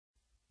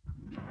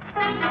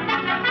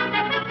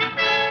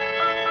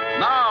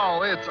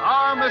it's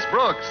Our Miss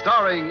Brooks,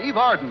 starring Eve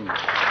Arden.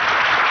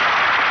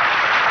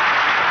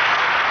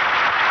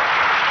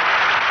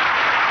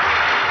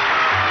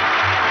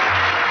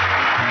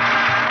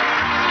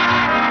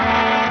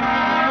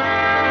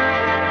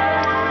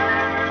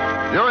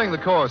 During the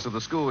course of the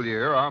school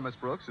year, our Miss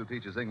Brooks, who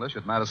teaches English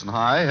at Madison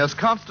High, has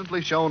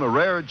constantly shown a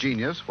rare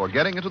genius for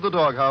getting into the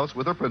doghouse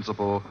with her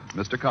principal,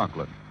 Mr.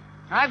 Conklin.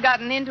 I've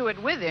gotten into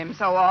it with him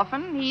so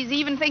often, he's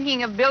even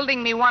thinking of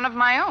building me one of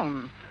my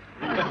own.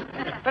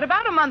 But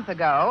about a month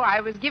ago,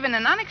 I was given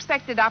an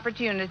unexpected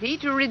opportunity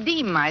to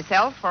redeem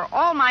myself for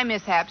all my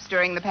mishaps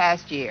during the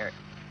past year.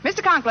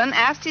 Mr. Conklin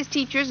asked his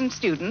teachers and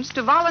students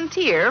to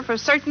volunteer for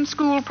certain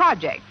school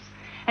projects,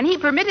 and he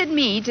permitted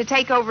me to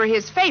take over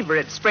his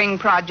favorite spring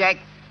project,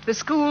 the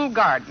school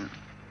garden.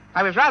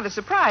 I was rather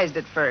surprised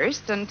at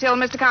first until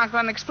Mr.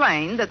 Conklin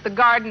explained that the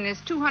garden is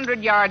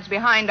 200 yards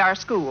behind our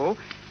school,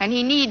 and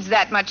he needs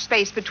that much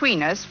space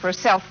between us for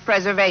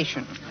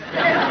self-preservation.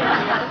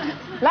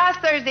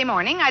 Last Thursday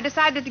morning, I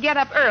decided to get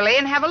up early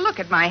and have a look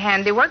at my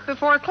handiwork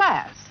before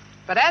class.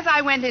 But as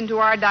I went into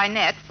our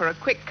dinette for a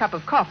quick cup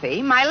of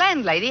coffee, my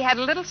landlady had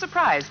a little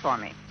surprise for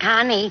me.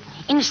 Connie,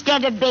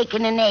 instead of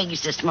bacon and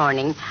eggs this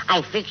morning,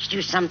 I fixed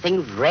you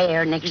something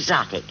rare and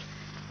exotic.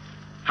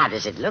 How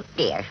does it look,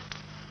 dear?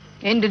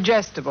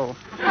 Indigestible.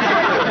 Oh,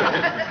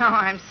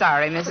 I'm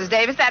sorry, Mrs.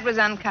 Davis. That was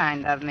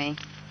unkind of me.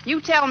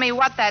 You tell me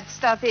what that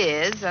stuff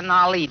is, and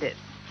I'll eat it.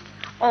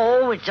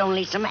 Oh, it's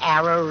only some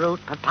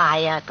arrowroot,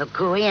 papaya,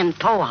 kukui, and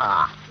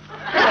poha.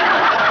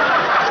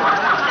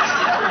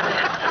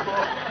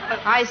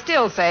 I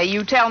still say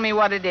you tell me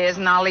what it is,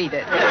 and I'll eat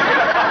it.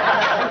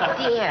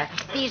 Dear,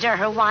 these are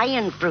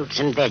Hawaiian fruits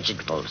and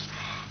vegetables.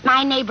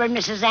 My neighbor,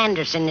 Mrs.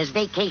 Anderson, is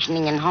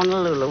vacationing in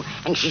Honolulu,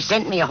 and she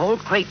sent me a whole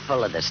crate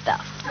full of the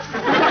stuff.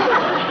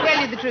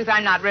 Tell you the truth,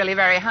 I'm not really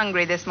very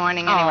hungry this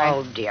morning anyway.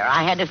 Oh, dear,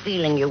 I had a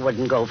feeling you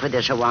wouldn't go for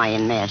this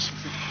Hawaiian mess.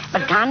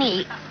 But,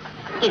 Connie,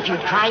 if you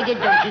tried it,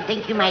 don't you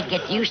think you might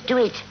get used to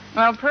it?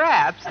 Well,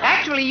 perhaps.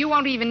 Actually, you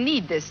won't even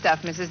need this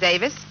stuff, Mrs.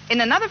 Davis. In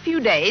another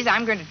few days,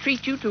 I'm going to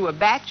treat you to a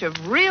batch of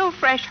real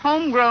fresh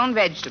homegrown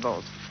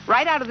vegetables,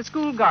 right out of the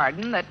school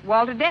garden that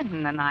Walter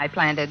Denton and I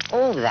planted.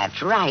 Oh,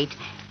 that's right.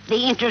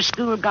 The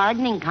inter-school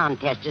gardening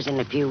contest is in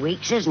a few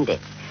weeks, isn't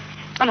it?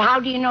 But how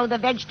do you know the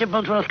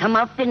vegetables will come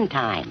up in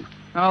time?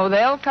 Oh,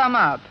 they'll come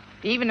up,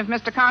 even if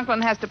Mr.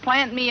 Conklin has to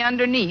plant me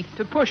underneath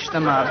to push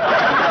them up.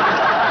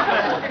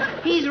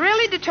 He's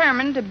really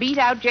determined to beat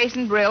out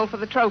Jason Brill for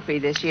the trophy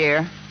this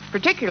year,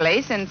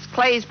 particularly since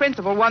Clay's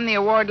principal won the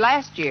award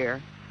last year.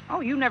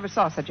 Oh, you never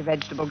saw such a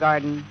vegetable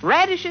garden.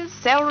 Radishes,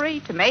 celery,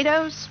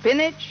 tomatoes,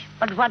 spinach.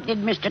 But what did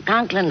Mr.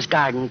 Conklin's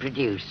garden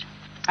produce?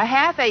 A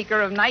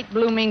half-acre of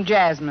night-blooming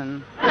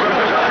jasmine.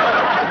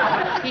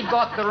 He'd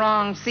bought the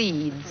wrong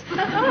seeds.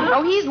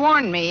 Oh, he's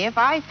warned me if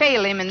I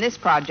fail him in this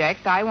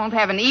project, I won't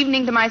have an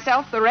evening to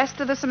myself the rest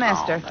of the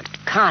semester. Oh,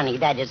 but Connie,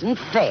 that isn't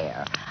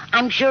fair.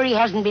 I'm sure he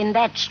hasn't been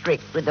that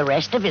strict with the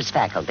rest of his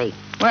faculty.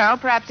 Well,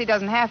 perhaps he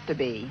doesn't have to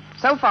be.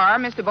 So far,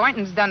 Mr.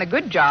 Boynton's done a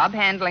good job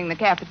handling the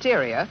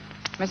cafeteria.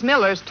 Miss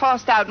Miller's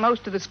tossed out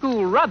most of the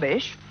school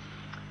rubbish.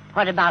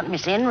 What about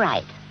Miss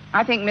Enright?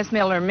 I think Miss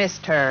Miller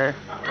missed her.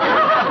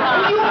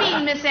 You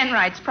mean Miss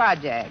Enright's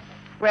project?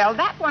 Well,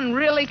 that one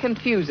really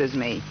confuses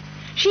me.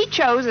 She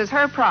chose as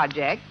her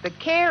project the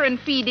care and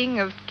feeding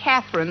of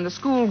Catherine, the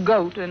school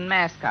goat and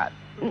mascot.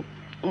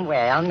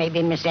 Well,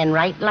 maybe Miss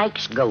Enright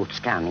likes goats,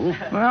 Connie.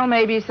 Well,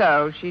 maybe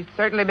so. She's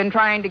certainly been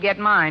trying to get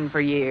mine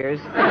for years.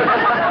 Well,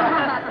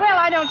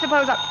 I don't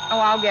suppose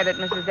I'll get it,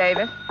 Mrs.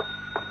 Davis.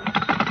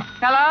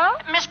 Hello?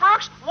 Miss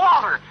Brooks?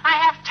 Walter, I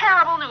have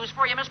terrible news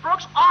for you, Miss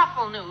Brooks.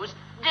 Awful news.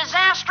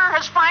 Disaster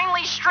has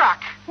finally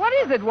struck. What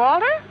is it,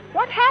 Walter?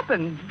 What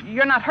happened?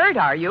 You're not hurt,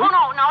 are you?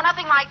 Oh, no,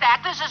 nothing like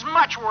that. This is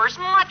much worse,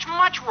 much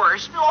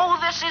worse. Oh,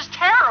 this is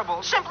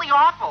terrible, simply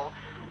awful.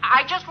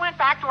 I just went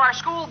back to our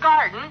school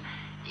garden,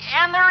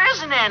 and there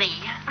isn't any.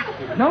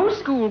 No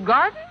school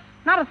garden?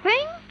 Not a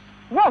thing?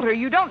 Walter,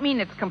 you don't mean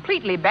it's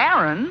completely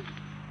barren.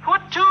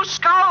 Put 2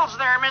 skulls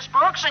there, Miss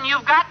Brooks, and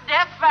you've got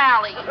Death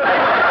Valley.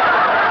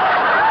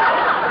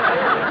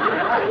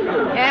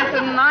 Yes,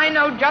 and I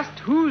know just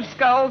whose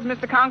skulls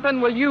Mr. Conklin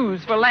will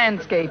use for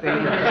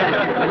landscaping.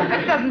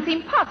 That doesn't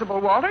seem possible,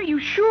 Walter. You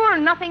sure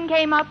nothing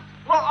came up?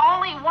 Well,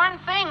 only one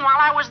thing while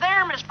I was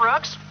there, Miss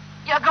Brooks.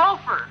 You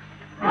gopher.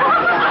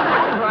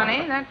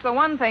 Funny, that's the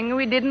one thing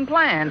we didn't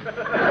plan.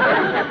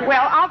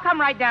 Well, I'll come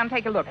right down and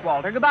take a look,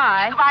 Walter.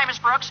 Goodbye. Goodbye, Miss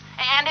Brooks.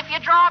 And if you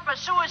draw up a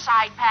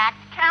suicide pact,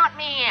 count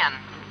me in.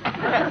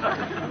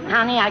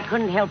 Connie, I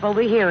couldn't help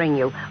overhearing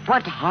you.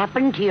 What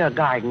happened to your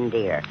garden,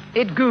 dear?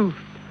 It goofed.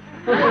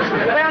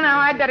 Well, now,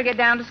 I'd better get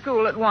down to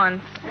school at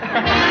once.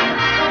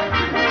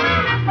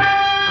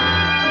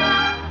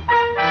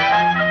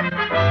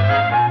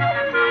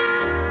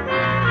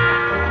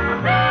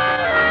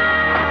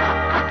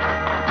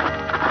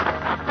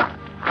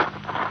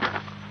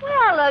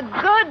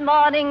 Good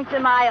morning to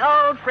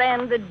my old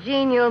friend, the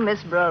genial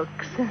Miss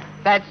Brooks.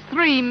 That's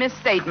 3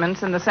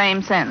 misstatements in the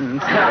same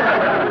sentence.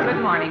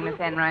 Good morning, Miss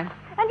Enright.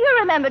 And you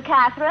remember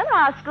Catherine,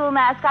 our school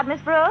mascot,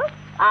 Miss Brooks?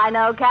 I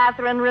know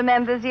Catherine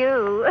remembers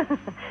you.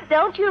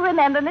 Don't you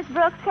remember Miss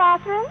Brooks,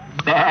 Catherine?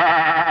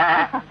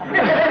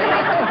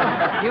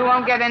 You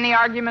won't get any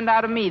argument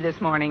out of me this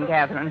morning,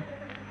 Catherine.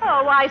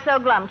 Oh, why so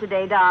glum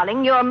today,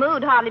 darling? Your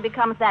mood hardly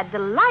becomes that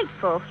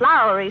delightful,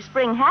 flowery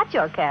spring hat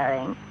you're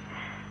carrying.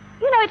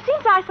 You know, it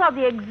seems I saw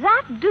the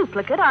exact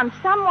duplicate on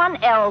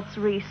someone else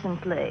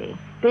recently.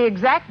 The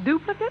exact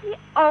duplicate?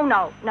 Oh,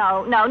 no,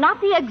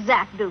 not the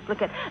exact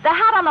duplicate. The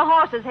hat on the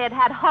horse's head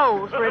had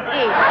holes for its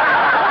ears.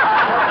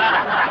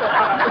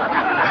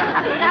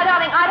 Now,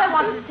 darling, I don't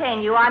want to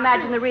detain you. I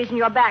imagine the reason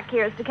you're back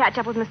here is to catch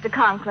up with Mr.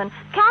 Conklin.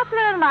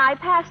 Catherine and I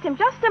passed him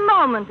just a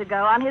moment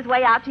ago on his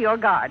way out to your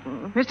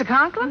garden. Mr.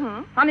 Conklin?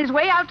 Mm-hmm. On his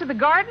way out to the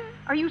garden?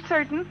 Are you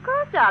certain? Of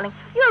course, darling.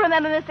 You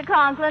remember Mr.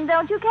 Conklin,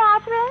 don't you,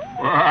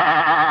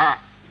 Catherine?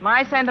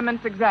 My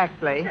sentiments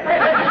exactly. But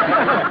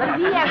if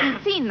he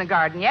hasn't seen the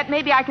garden yet,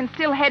 maybe I can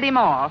still head him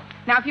off.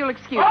 Now, if you'll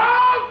excuse me.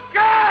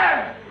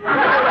 Okay!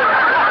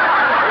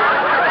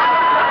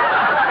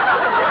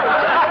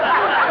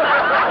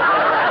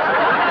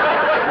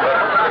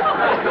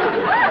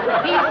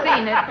 He's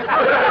seen it.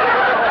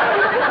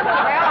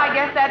 Well, I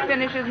guess that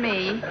finishes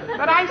me.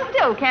 But I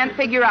still can't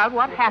figure out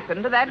what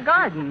happened to that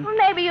garden. Well,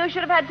 maybe you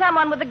should have had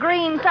someone with a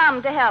green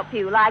thumb to help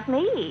you, like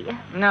me.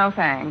 No,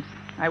 thanks.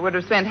 I would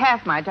have spent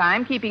half my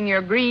time keeping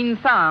your green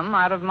thumb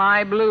out of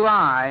my blue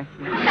eye.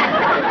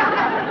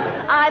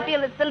 I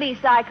feel it's the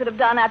least I could have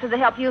done after the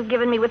help you've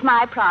given me with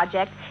my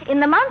project. In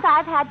the month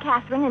I've had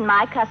Catherine in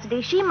my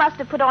custody, she must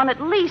have put on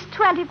at least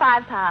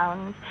 25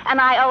 pounds.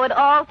 And I owe it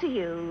all to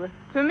you.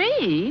 To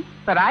me?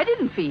 But I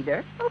didn't feed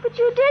her. Oh, but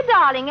you did,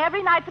 darling.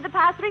 Every night for the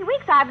past 3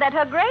 weeks I've let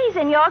her graze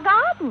in your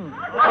garden.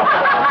 Huh?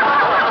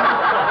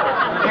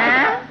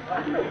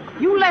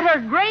 You let her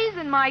graze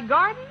in my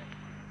garden?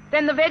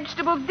 Then the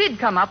vegetables did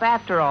come up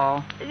after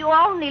all. You're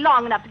only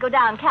long enough to go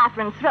down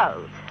Catherine's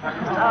throat.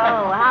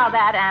 Oh, how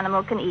that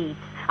animal can eat.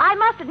 I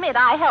must admit,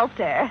 I helped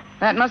her.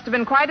 That must have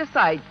been quite a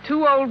sight.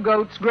 2 old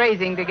goats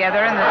grazing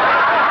together in the...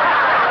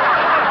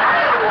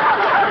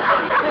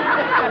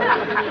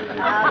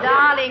 Now,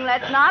 darling,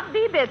 let's not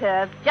be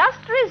bitter. Just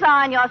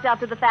resign yourself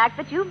to the fact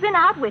that you've been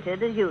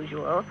outwitted as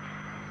usual.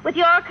 With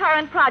your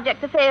current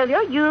project a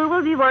failure, you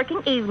will be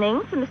working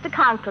evenings for Mr.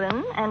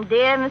 Conklin, and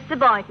dear Mr.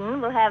 Boynton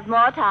will have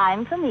more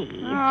time for me.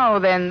 Oh,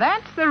 then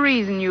that's the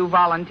reason you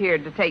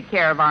volunteered to take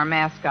care of our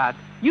mascot.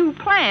 You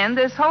planned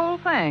this whole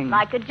thing.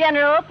 Like a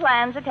general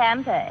plans a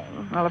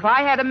campaign. Well, if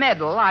I had a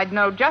medal, I'd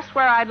know just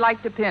where I'd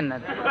like to pin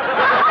it. But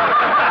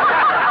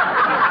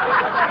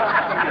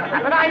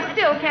I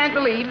still can't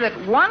believe that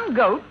 1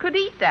 goat could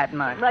eat that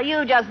much. Well,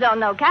 you just don't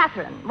know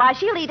Catherine. Why,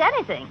 she'll eat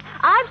anything.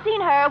 I've seen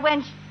her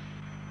when she...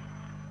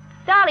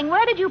 Darling,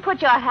 where did you put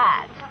your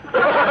hat?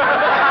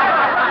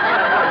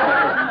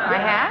 My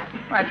hat?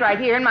 Well, it's right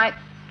here in my...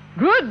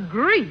 Good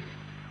grief.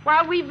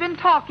 While we've been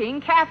talking,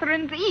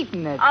 Catherine's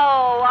eaten it.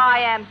 Oh,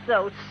 I am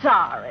so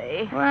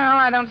sorry. Well,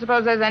 I don't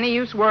suppose there's any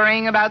use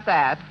worrying about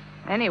that.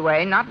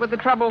 Anyway, not with the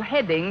trouble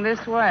heading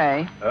this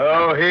way.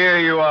 Oh, here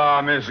you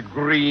are, Miss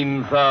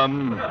Green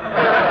Thumb. Miss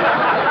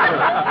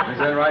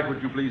Enright,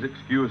 would you please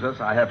excuse us?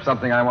 I have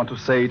something I want to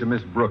say to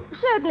Miss Brooks.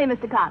 Certainly,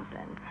 Mr.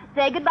 Conklin.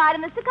 Say goodbye to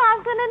Mr.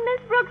 Conklin and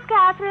Miss Brooks,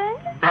 Catherine.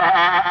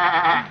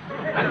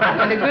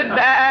 And a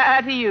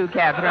goodbye to you,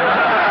 Catherine.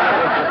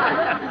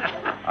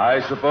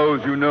 I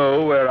suppose you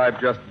know where I've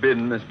just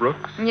been, Miss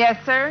Brooks?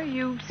 Yes, sir.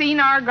 You've seen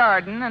our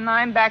garden, and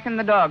I'm back in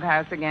the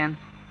doghouse again.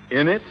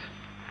 In it?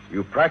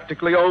 You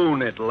practically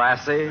own it,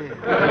 lassie.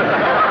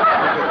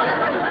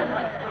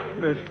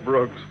 Miss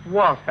Brooks,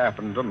 what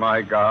happened to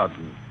my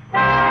garden?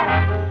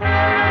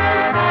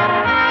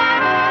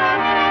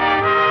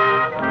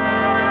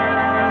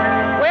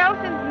 Well,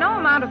 since no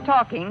amount of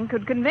talking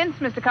could convince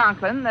Mr.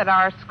 Conklin that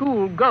our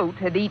school goat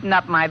had eaten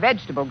up my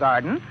vegetable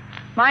garden,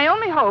 my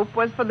only hope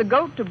was for the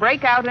goat to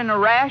break out in a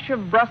rash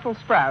of Brussels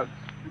sprouts.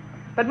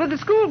 But with the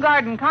school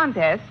garden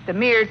contest a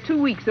mere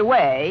 2 weeks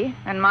away,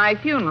 and my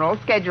funeral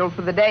scheduled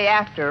for the day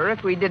after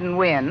if we didn't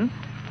win,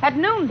 at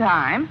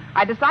noontime,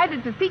 I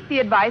decided to seek the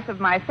advice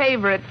of my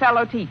favorite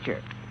fellow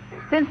teacher.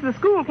 Since the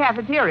school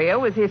cafeteria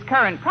was his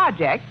current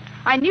project,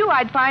 I knew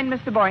I'd find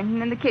Mr.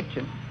 Boynton in the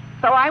kitchen.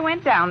 So I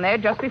went down there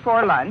just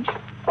before lunch,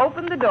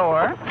 opened the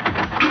door.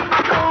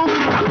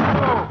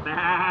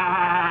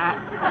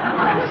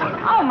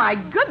 Oh, my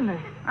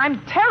goodness. I'm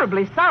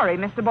terribly sorry,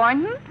 Mr.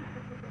 Boynton.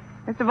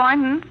 Mr.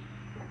 Boynton?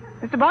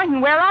 Mr. Boynton,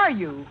 where are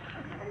you?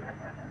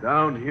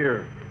 Down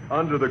here,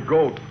 under the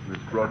goat, Miss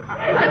Brooks. Oh,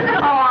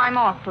 I'm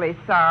awfully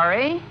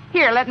sorry.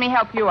 Here, let me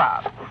help you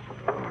up.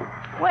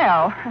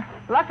 Well,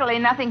 luckily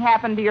nothing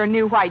happened to your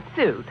new white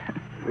suit.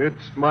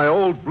 It's my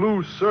old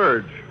blue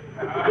serge.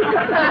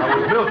 I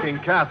was milking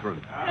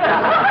Catherine.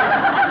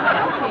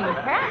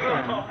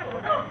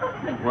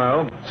 Catherine?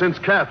 Well, since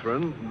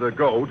Catherine, the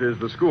goat, is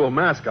the school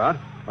mascot,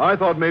 I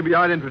thought maybe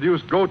I'd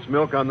introduce goat's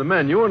milk on the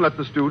menu and let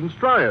the students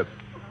try it.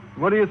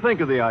 What do you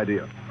think of the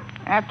idea?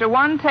 After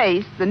one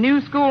taste, the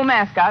new school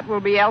mascot will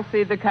be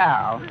Elsie the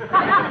cow.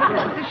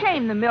 It's a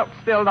shame the milk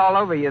spilled all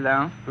over you,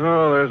 though.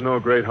 Oh, there's no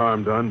great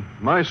harm done.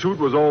 My suit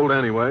was old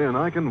anyway, and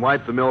I can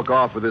wipe the milk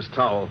off with this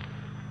towel.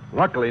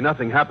 Luckily,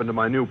 nothing happened to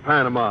my new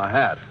Panama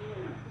hat.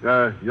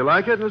 You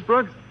like it, Miss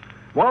Brooks?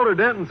 Walter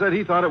Denton said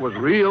he thought it was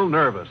real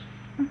nervous.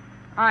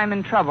 I'm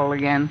in trouble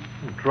again.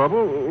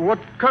 Trouble? What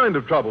kind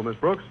of trouble, Miss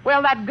Brooks?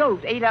 Well, that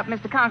goat ate up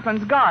Mr.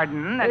 Conklin's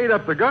garden. Ate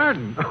up the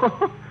garden?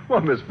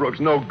 Well, Miss Brooks,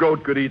 no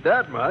goat could eat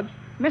that much.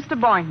 Mr.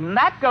 Boynton,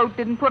 that goat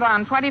didn't put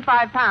on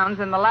 25 pounds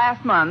in the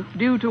last month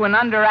due to an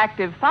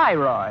underactive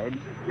thyroid.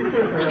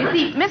 You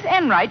see, Miss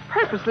Enright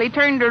purposely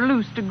turned her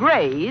loose to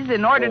graze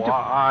in order to...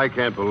 I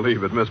can't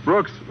believe it, Miss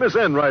Brooks. Miss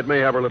Enright may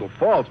have her little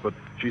faults, but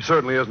she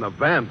certainly isn't a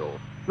vandal.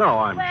 No,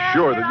 I'm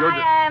sure that you're...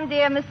 I am,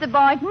 dear Mr.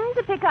 Boynton,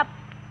 to pick up...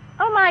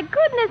 Oh, my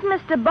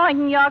goodness, Mr.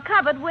 Boynton, you're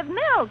covered with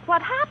milk.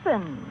 What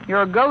happened?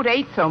 Your goat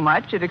ate so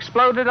much, it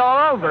exploded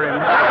all over him.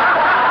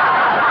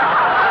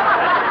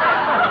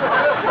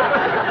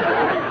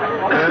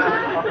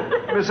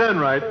 Miss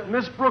Enright,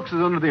 Miss Brooks is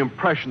under the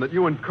impression that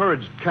you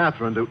encouraged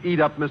Catherine to eat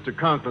up Mr.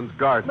 Conklin's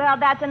garden. Well,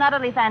 that's an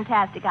utterly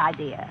fantastic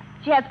idea.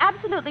 She has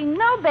absolutely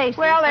no basis...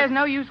 Well, there's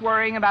no use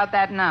worrying about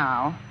that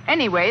now.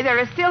 Anyway, there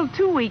is still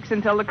 2 weeks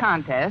until the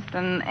contest,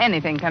 and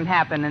anything can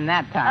happen in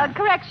that time.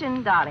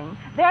 Correction, darling.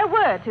 There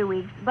were 2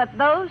 weeks, but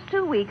those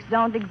 2 weeks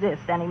don't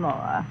exist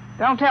anymore.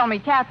 Don't tell me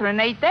Catherine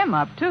ate them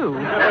up, too.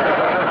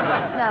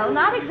 No,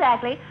 not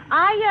exactly.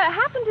 I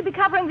happened to be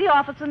covering the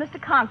office of Mr.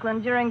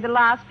 Conklin during the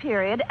last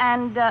period,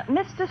 and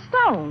Mr.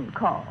 Stone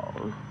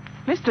called.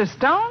 Mr.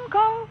 Stone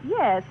called?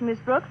 Yes, Miss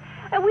Brooks.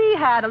 We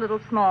had a little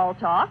small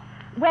talk.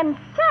 When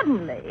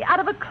suddenly, out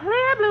of a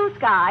clear blue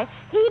sky,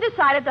 he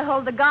decided to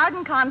hold the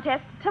garden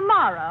contest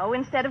tomorrow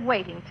instead of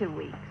waiting 2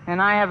 weeks. And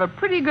I have a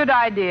pretty good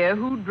idea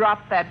who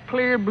dropped that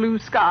clear blue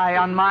sky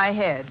on my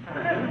head.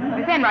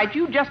 Miss Enright,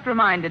 you just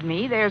reminded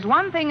me there's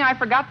one thing I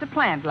forgot to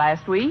plant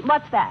last week.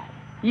 What's that?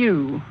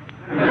 You.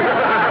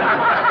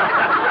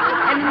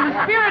 And in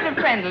the spirit of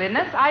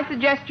friendliness, I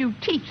suggest you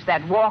teach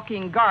that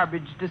walking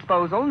garbage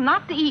disposal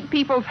not to eat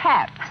people's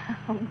hats.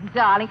 Oh,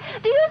 darling,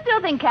 do you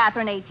still think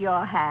Catherine ate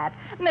your hat?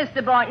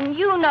 Mr. Boynton,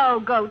 you know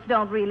goats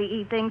don't really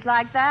eat things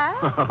like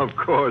that. Of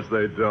course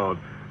they don't.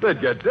 They'd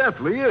get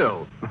deathly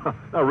ill.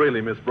 Now, really,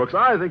 Miss Brooks,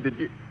 I think that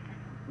you...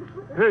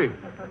 Hey,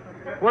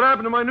 what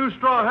happened to my new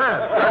straw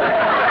hat?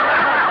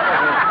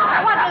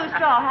 What new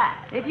straw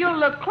hat? If you'll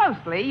look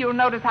closely, you'll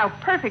notice how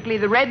perfectly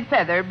the red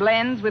feather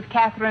blends with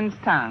Catherine's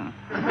tongue.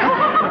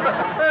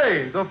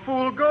 Hey, the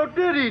fool goat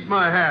did eat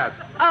my hat.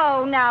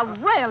 Oh, now,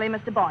 really,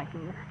 Mr.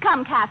 Boynton.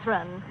 Come,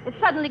 Catherine. It's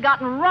suddenly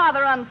gotten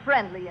rather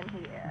unfriendly in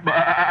here.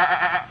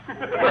 That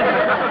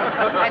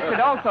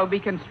could also be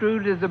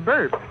construed as a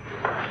burp.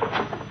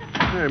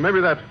 Hey,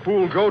 maybe that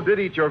fool goat did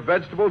eat your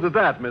vegetables at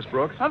that, Miss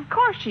Brooks. Of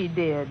course she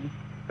did.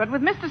 But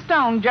with Mr.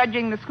 Stone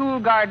judging the school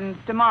gardens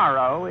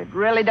tomorrow, it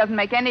really doesn't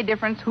make any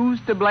difference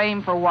who's to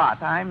blame for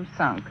what. I'm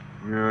sunk.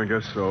 Yeah, I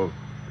guess so.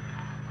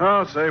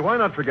 Oh, say, why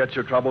not forget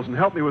your troubles and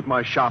help me with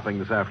my shopping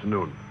this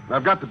afternoon?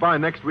 I've got to buy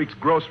next week's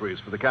groceries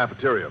for the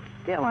cafeteria.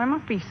 Still, there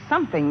must be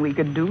something we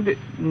could do to...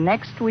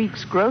 Next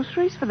week's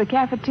groceries for the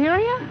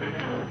cafeteria?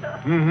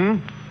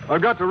 Mm-hmm.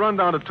 I've got to run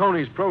down to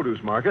Tony's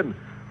produce market and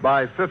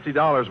buy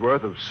 $50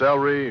 worth of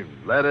celery,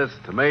 lettuce,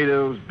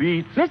 tomatoes,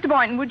 beets. Mr.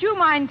 Boynton, would you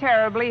mind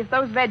terribly if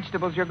those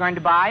vegetables you're going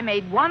to buy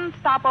made one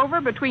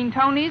stopover between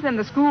Tony's and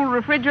the school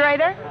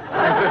refrigerator?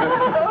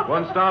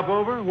 One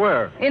stopover?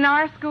 Where? In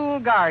our school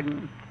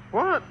garden.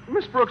 What?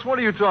 Miss Brooks, what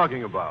are you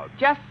talking about?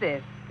 Just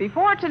this.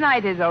 Before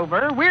tonight is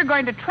over, we're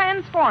going to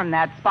transform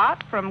that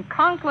spot from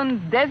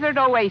Conklin's desert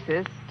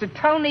oasis to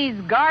Tony's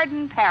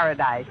garden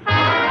paradise.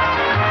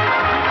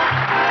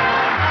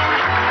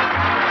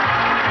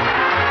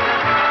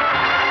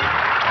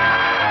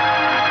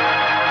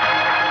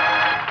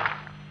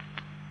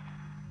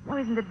 Oh,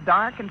 isn't it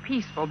dark and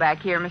peaceful back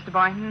here, Mr.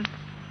 Boynton?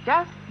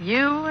 Just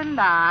you and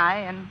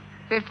I and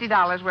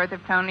 $50 worth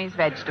of Tony's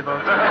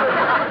vegetables.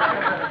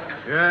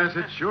 Yes,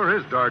 it sure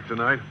is dark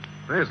tonight.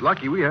 Hey, it's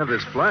lucky we have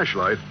this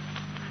flashlight.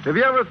 Have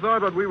you ever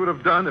thought what we would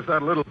have done if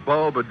that little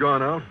bulb had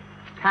gone out?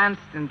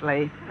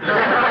 Constantly.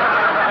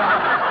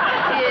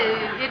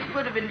 It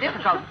would have been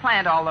difficult to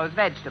plant all those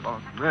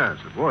vegetables. Yes,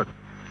 it would.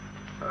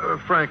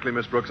 Frankly,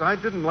 Miss Brooks, I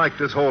didn't like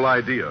this whole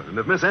idea. And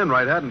if Miss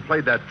Enright hadn't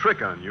played that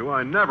trick on you,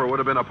 I never would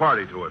have been a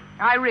party to it.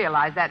 I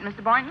realize that,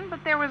 Mr. Boynton,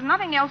 but there was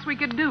nothing else we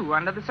could do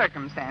under the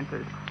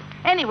circumstances.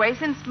 Anyway,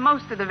 since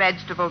most of the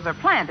vegetables are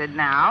planted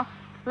now,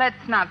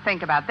 let's not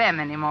think about them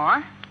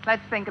anymore.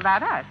 Let's think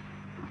about us.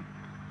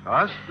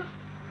 Us?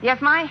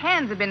 Yes, my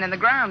hands have been in the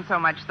ground so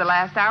much the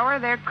last hour,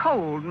 they're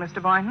cold,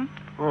 Mr. Boynton.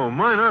 Oh,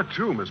 mine are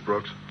too, Miss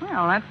Brooks.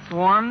 Well, let's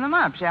warm them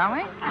up, shall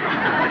we?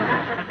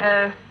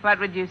 What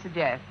would you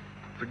suggest?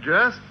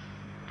 Suggest?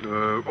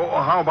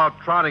 How about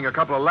trotting a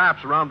couple of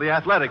laps around the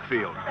athletic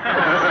field?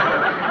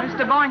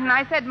 Mr. Boynton,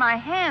 I said my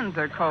hands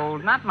are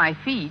cold, not my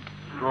feet.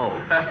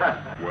 Oh.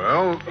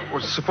 Well,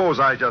 suppose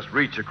I just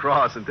reach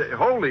across and...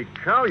 Holy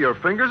cow, your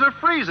fingers are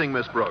freezing,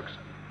 Miss Brooks.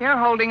 You're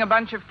holding a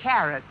bunch of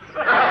carrots.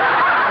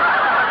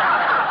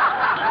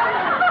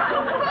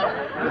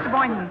 Mr.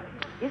 Boynton,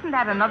 isn't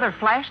that another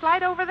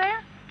flashlight over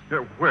there?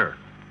 Where?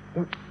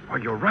 Oh,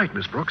 you're right,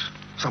 Miss Brooks.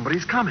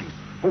 Somebody's coming.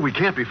 Oh, we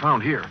can't be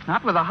found here.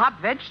 Not with a hot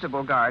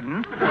vegetable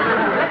garden.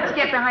 Let's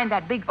get behind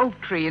that big oak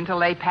tree until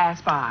they pass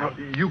by.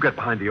 No, you get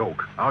behind the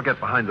oak. I'll get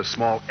behind the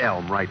small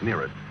elm right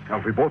near it. Now,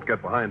 if we both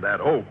get behind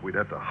that oak, we'd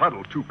have to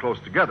huddle too close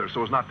together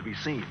so as not to be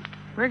seen.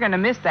 We're going to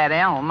miss that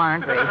elm,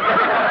 aren't we? Oh,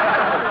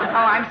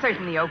 I'm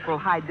certain the oak will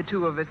hide the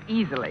two of us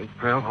easily.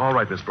 Well, all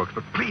right, Miss Brooks,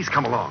 but please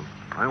come along.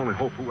 I only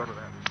hope whoever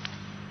that is.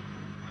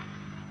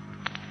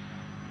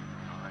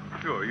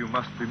 Sure, you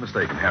must be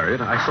mistaken,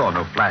 Harriet. I saw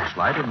no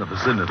flashlight in the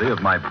vicinity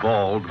of my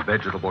bald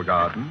vegetable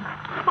garden.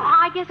 Well,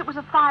 I guess it was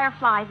a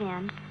firefly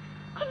then.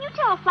 Can you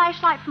tell a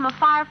flashlight from a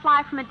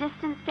firefly from a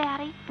distance,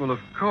 Daddy? Well,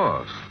 of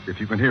course. If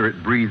you can hear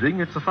it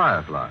breathing, it's a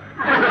firefly.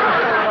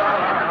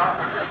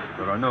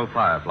 There are no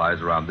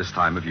fireflies around this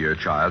time of year,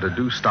 child, and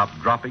do stop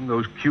dropping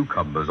those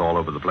cucumbers all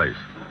over the place.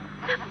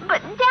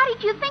 But, Daddy,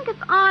 do you think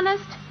it's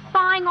honest,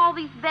 buying all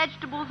these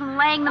vegetables and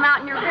laying them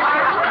out in your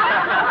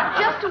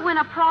garden just to win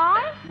a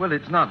prize? Well,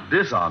 it's not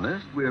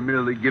dishonest. We're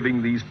merely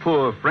giving these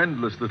poor,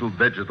 friendless little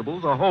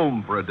vegetables a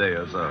home for a day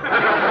or so.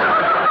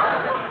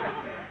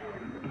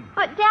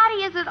 But,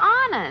 Daddy, is it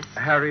honest?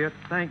 Harriet,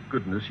 thank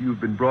goodness you've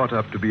been brought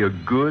up to be a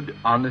good,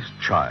 honest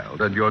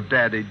child, and your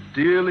daddy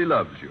dearly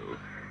loves you.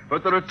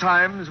 But there are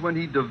times when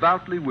he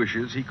devoutly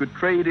wishes he could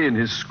trade in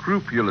his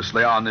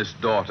scrupulously honest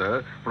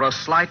daughter for a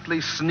slightly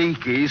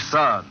sneaky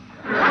son.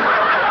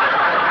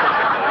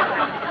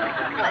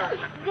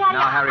 Daddy,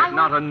 Now, Harriet,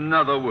 not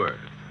another word.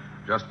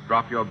 Just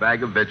drop your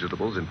bag of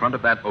vegetables in front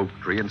of that oak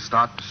tree and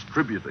start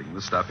distributing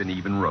the stuff in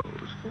even rows.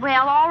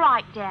 Well, all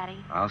right, Daddy.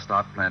 I'll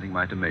start planting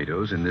my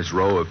tomatoes in this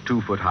row of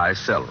 2-foot-high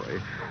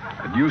celery,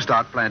 and you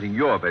start planting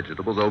your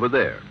vegetables over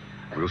there.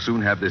 We'll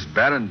soon have this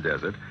barren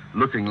desert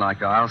looking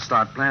like I'll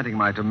start planting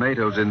my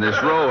tomatoes in this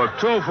row of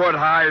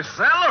 2-foot-high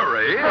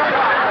celery. Oh.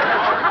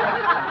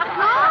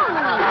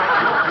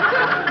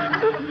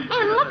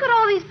 And look at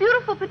all these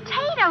beautiful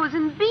potatoes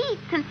and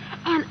beets and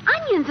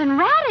onions and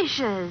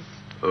radishes.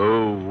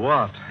 Oh,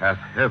 what hath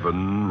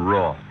heaven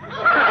wrought?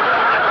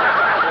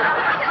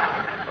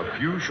 A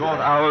few short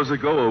hours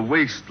ago, a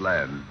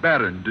wasteland,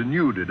 barren,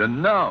 denuded,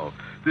 and now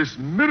this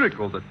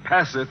miracle that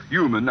passeth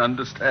human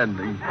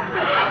understanding.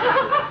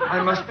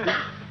 I must be...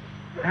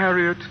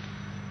 Harriet,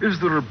 is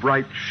there a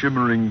bright,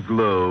 shimmering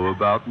glow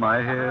about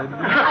my head?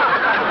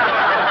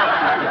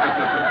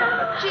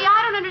 Gee,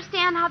 I don't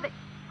understand how they...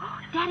 Oh,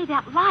 Daddy,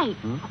 that light.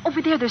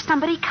 Over there, there's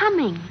somebody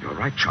coming. You're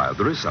right, child.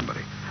 There is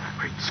somebody.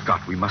 Great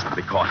Scott, we mustn't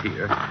be caught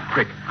here.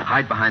 Quick,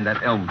 hide behind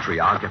that elm tree.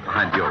 I'll get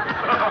behind the oak.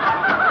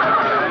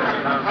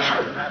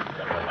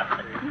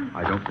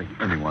 I don't think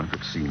anyone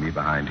could see me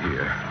behind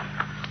here.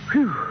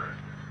 Phew.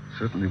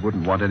 Certainly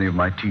wouldn't want any of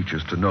my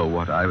teachers to know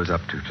what I was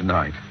up to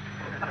tonight.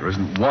 There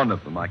isn't one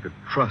of them I could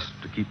trust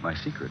to keep my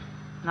secret.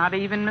 Not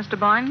even Mr.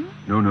 Boynton?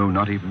 No,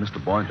 not even Mr.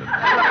 Boynton.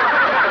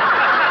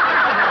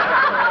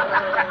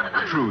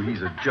 True,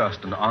 he's a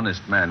just and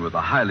honest man with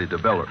a highly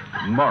developed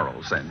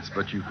moral sense,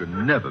 but you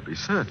can never be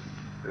certain.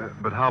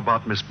 But how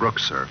about Miss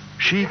Brooks, sir?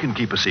 She can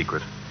keep a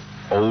secret.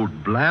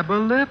 Old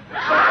blabberlip?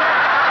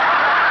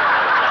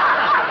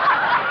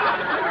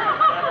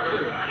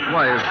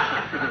 Why,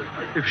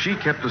 if she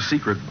kept a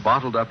secret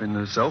bottled up in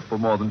herself for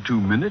more than 2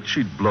 minutes,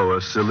 she'd blow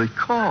a silly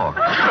cork.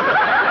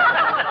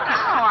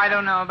 Oh, I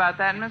don't know about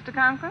that, Mr.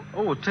 Conklin.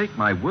 Oh, well, take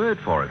my word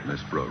for it,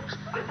 Miss Brooks.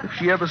 If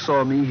she ever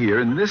saw me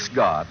here in this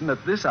garden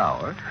at this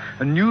hour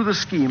and knew the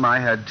scheme I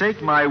had,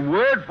 take my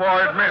word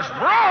for it, Miss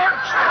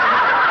Brooks!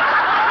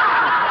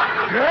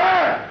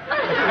 Yeah!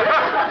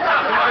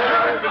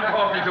 I've been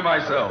talking to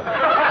myself.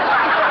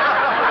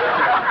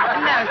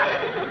 No,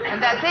 sir.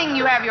 And that thing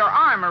you have your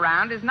arm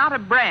around is not a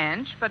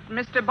branch, but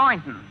Mr.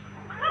 Boynton.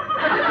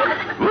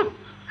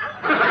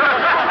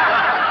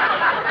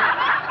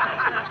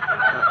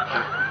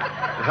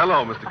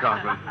 Hello, Mr.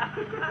 Conklin.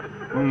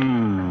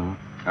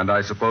 And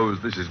I suppose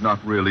this is not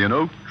really an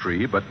oak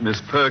tree, but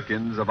Miss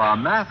Perkins of our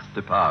math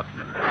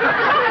department.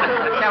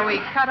 Shall we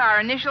cut our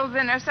initials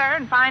in her, sir,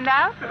 and find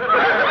out?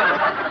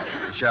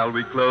 Shall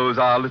we close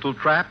our little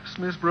traps,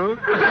 Miss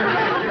Brooks?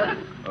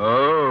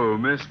 Oh,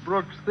 Miss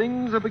Brooks,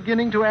 things are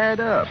beginning to add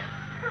up.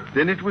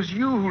 Then it was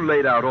you who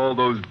laid out all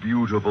those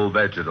beautiful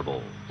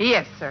vegetables.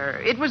 Yes,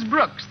 sir. It was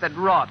Brooks that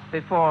wrought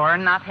before,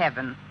 not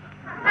heaven.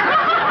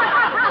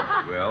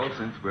 Well,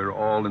 since we're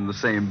all in the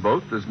same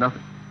boat, there's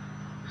nothing...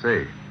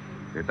 Say,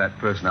 if that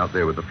person out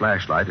there with the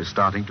flashlight is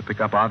starting to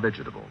pick up our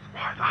vegetables.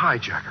 Why, the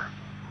hijacker.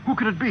 Who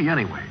could it be,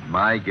 anyway?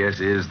 My guess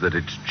is that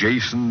it's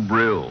Jason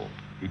Brill.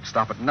 He'd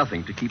stop at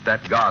nothing to keep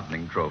that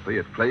gardening trophy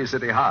at Clay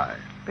City High.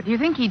 But do you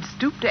think he'd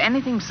stoop to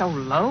anything so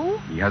low?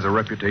 He has a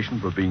reputation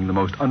for being the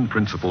most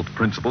unprincipled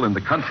principal in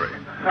the country.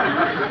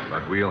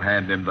 But we'll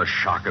hand him the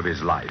shock of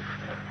his life.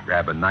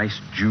 Grab a nice,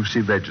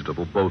 juicy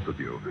vegetable, both of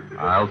you.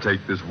 I'll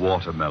take this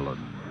watermelon.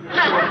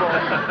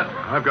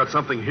 I've got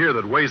something here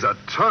that weighs a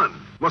ton.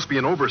 Must be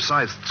an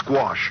oversized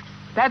squash.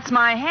 That's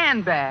my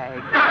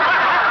handbag.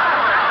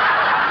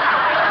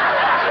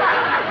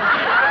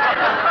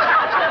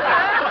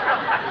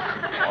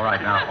 All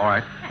right, now, all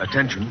right.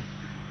 Attention.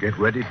 Get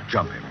ready to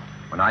jump him.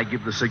 When I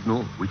give the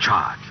signal, we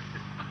charge.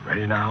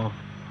 Ready now?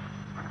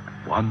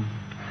 1,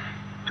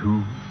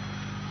 2,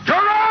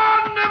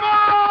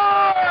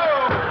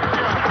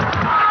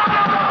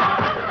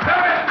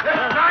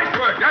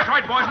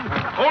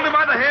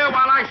 by the hair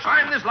while I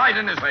shine this light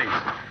in his face.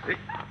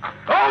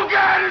 Oh,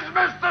 God, it's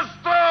Mr.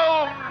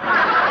 Stone!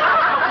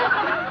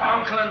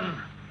 Conklin,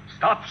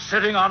 stop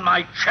sitting on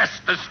my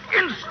chest this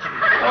instant.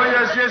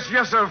 Oh,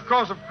 yes, sir. Of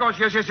course.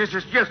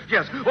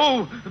 Yes.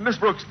 Oh, Miss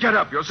Brooks, get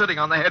up. You're sitting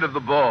on the head of the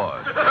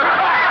board.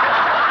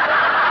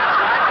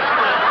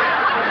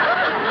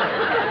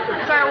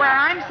 Sir, where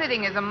I'm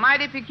sitting is a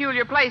mighty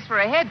peculiar place for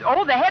a head.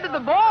 Oh, the head of the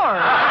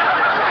board.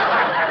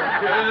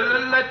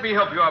 Let me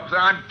help you up, sir.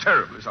 I'm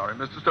terribly sorry,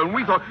 Mr. Stone.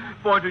 We thought,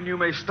 Boynton, you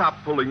may stop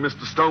pulling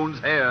Mr. Stone's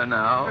hair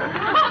now.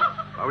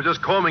 I was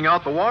just combing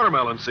out the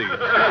watermelon seeds.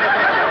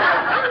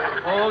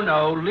 Oh,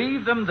 no,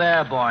 leave them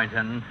there,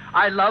 Boynton.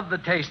 I love the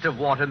taste of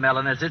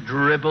watermelon as it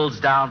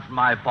dribbles down from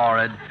my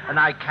forehead, and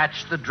I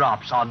catch the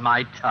drops on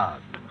my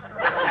tongue.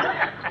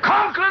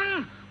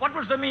 Conklin, what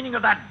was the meaning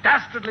of that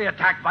dastardly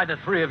attack by the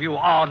three of you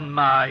on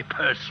my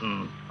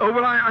person? Oh,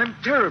 well, I'm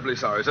terribly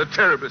sorry, sir.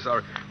 Terribly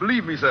sorry.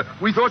 Believe me, sir,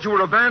 we thought you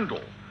were a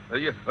vandal.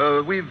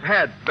 We've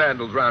had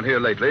vandals around here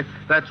lately.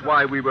 That's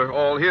why we were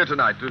all here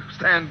tonight, to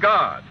stand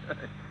guard.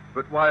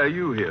 But why are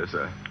you here,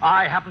 sir?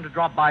 I happened to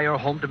drop by your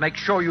home to make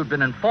sure you'd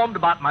been informed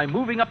about my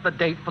moving up the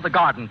date for the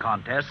garden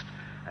contest,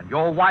 and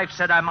your wife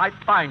said I might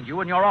find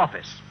you in your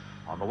office.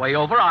 On the way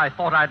over, I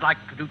thought I'd like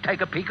to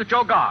take a peek at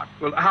your garden.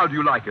 Well, how do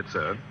you like it,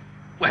 sir?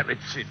 Well,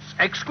 it's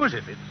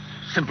exquisite. It's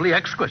simply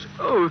exquisite.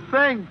 Oh,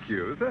 thank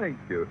you.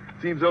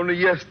 Seems only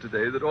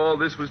yesterday that all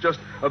this was just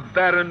a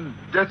barren,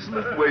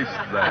 desolate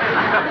wasteland.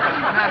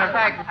 Matter of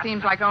fact, it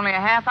seems like only a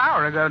half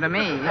hour ago to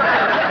me.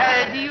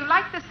 Do you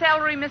like the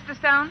celery, Mr.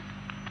 Stone?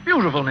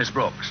 Beautiful, Miss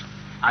Brooks.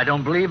 I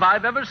don't believe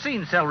I've ever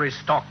seen celery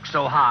stalks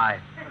so high.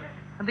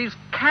 And these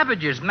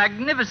cabbages,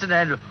 magnificent,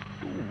 and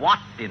what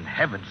in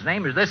heaven's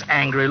name is this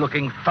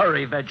angry-looking,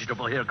 furry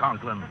vegetable here,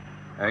 Conklin?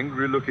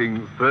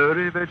 Angry-looking,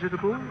 furry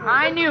vegetable?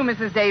 I knew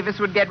Mrs. Davis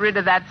would get rid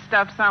of that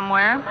stuff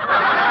somewhere.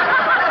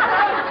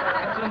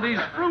 And these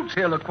fruits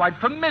here look quite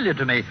familiar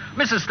to me.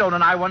 Mrs. Stone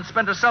and I once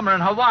spent a summer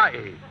in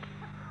Hawaii.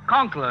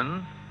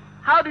 Conklin,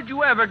 how did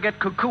you ever get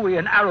kukui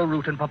and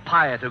arrowroot and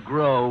papaya to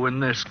grow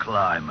in this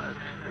climate?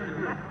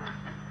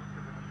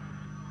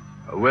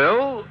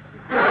 Well...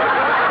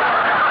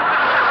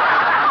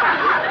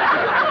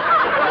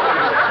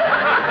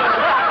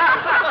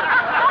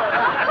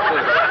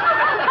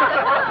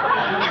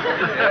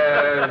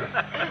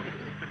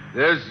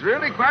 there's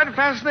really quite a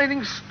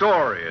fascinating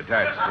story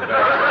attached to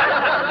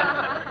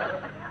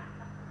that.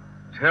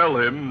 Tell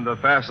him the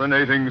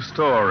fascinating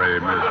story,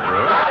 Miss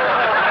Brooks.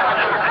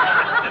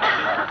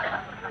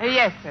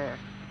 Yes, sir.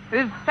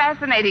 A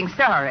fascinating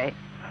story.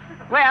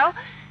 Well,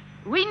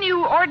 we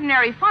knew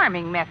ordinary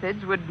farming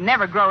methods would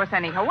never grow us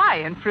any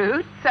Hawaiian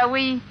fruit, so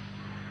we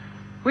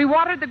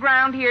watered the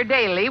ground here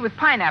daily with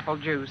pineapple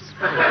juice.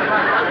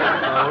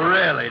 Oh,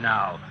 really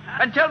now?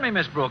 And tell me,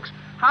 Miss Brooks,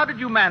 how did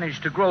you manage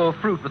to grow a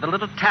fruit with a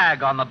little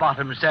tag on the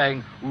bottom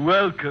saying,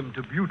 "Welcome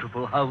to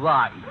beautiful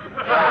Hawaii"?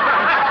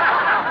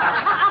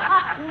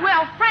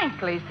 Well,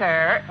 frankly,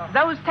 sir,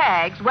 those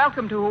tags,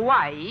 "Welcome to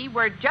Hawaii,"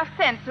 were just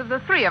sent to the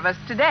three of us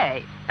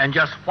today. And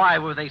just why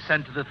were they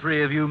sent to the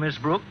three of you, Miss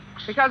Brooks?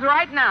 Because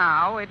right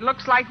now, it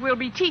looks like we'll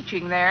be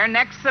teaching there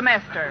next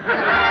semester.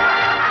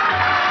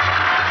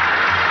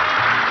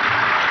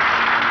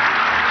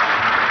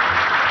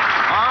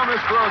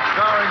 Miss Brooks,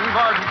 starring Eve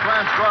Arden,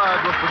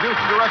 transcribed, was produced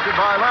and directed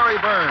by Larry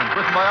Burns,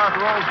 written by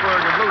Arthur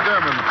Olsberg and Lou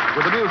Derman,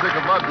 with the music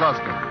of Bud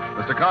Gluskin.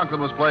 Mr. Conklin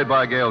was played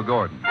by Gale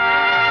Gordon.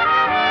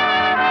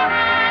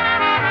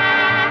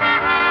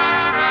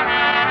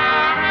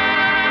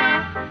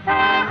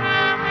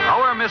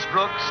 Our Miss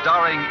Brooks,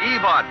 starring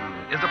Eve Arden,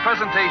 is a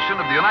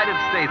presentation of the United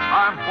States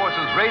Armed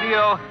Forces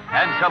Radio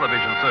and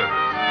Television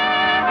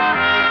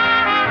Service.